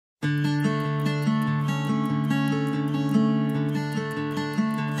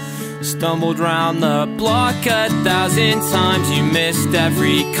Stumbled round the block 1,000 times. You missed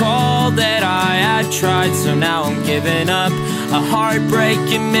every call that I had tried, so now I'm giving up. A heartbreak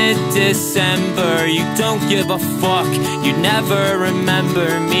in mid-December. You don't give a fuck, you never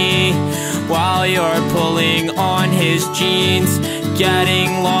remember me. While you're pulling on his jeans,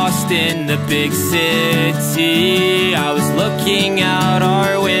 getting lost in the big city. I was looking out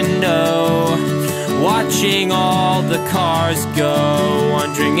our window, watching all the cars go,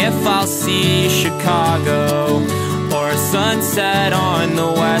 wondering if I'll see Chicago or a sunset on the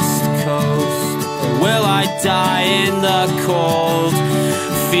West Coast. Or will I die in the cold,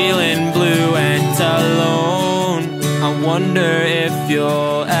 feeling blue and alone? I wonder if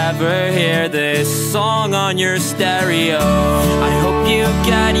you'll ever hear this song on your stereo. I hope you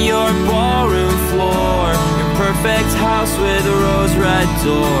get your ballroom floor, your perfect house with rose-red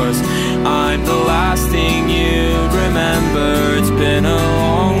doors. I'm the last thing you'd remember. It's been a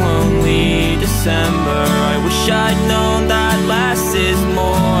long, lonely December. I wish I'd known that less is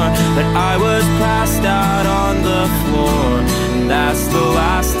more, but I was passed out on the floor, and that's the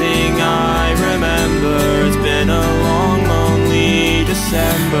last thing I remember. It's been a long, lonely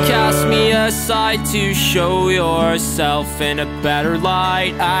December. Cast me aside to show yourself in a better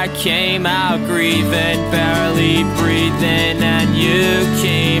light. I came out grieving, barely breathing, and you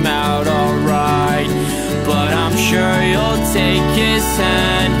came out alright. But I'm sure you'll take his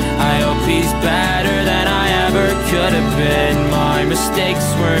hand. I hope he's better than I ever could have been. My mistakes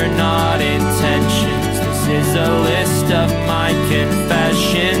were not intentions. This is a list of my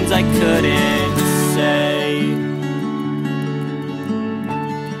confessions I couldn't say.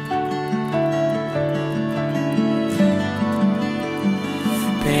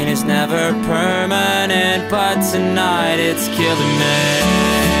 Pain is never permanent, but tonight it's killing me.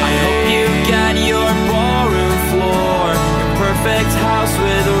 I hope you get your ballroom floor, your perfect house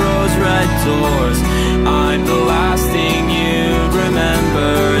with rose-red doors. I'm the last thing you'd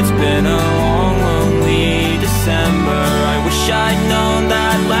remember. It's been a long, lonely December. I wish I'd known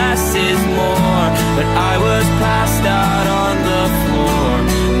that less is more, but I was passed out on the floor.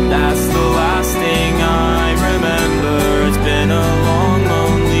 That's the last thing I remember. It's been a long,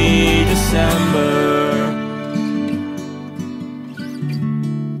 lonely December.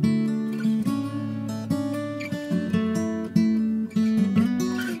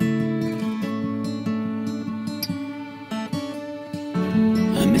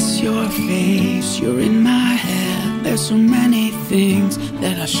 Your face, you're in my head. There's so many things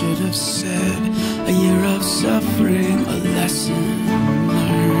that I should have said. A year of suffering, a lesson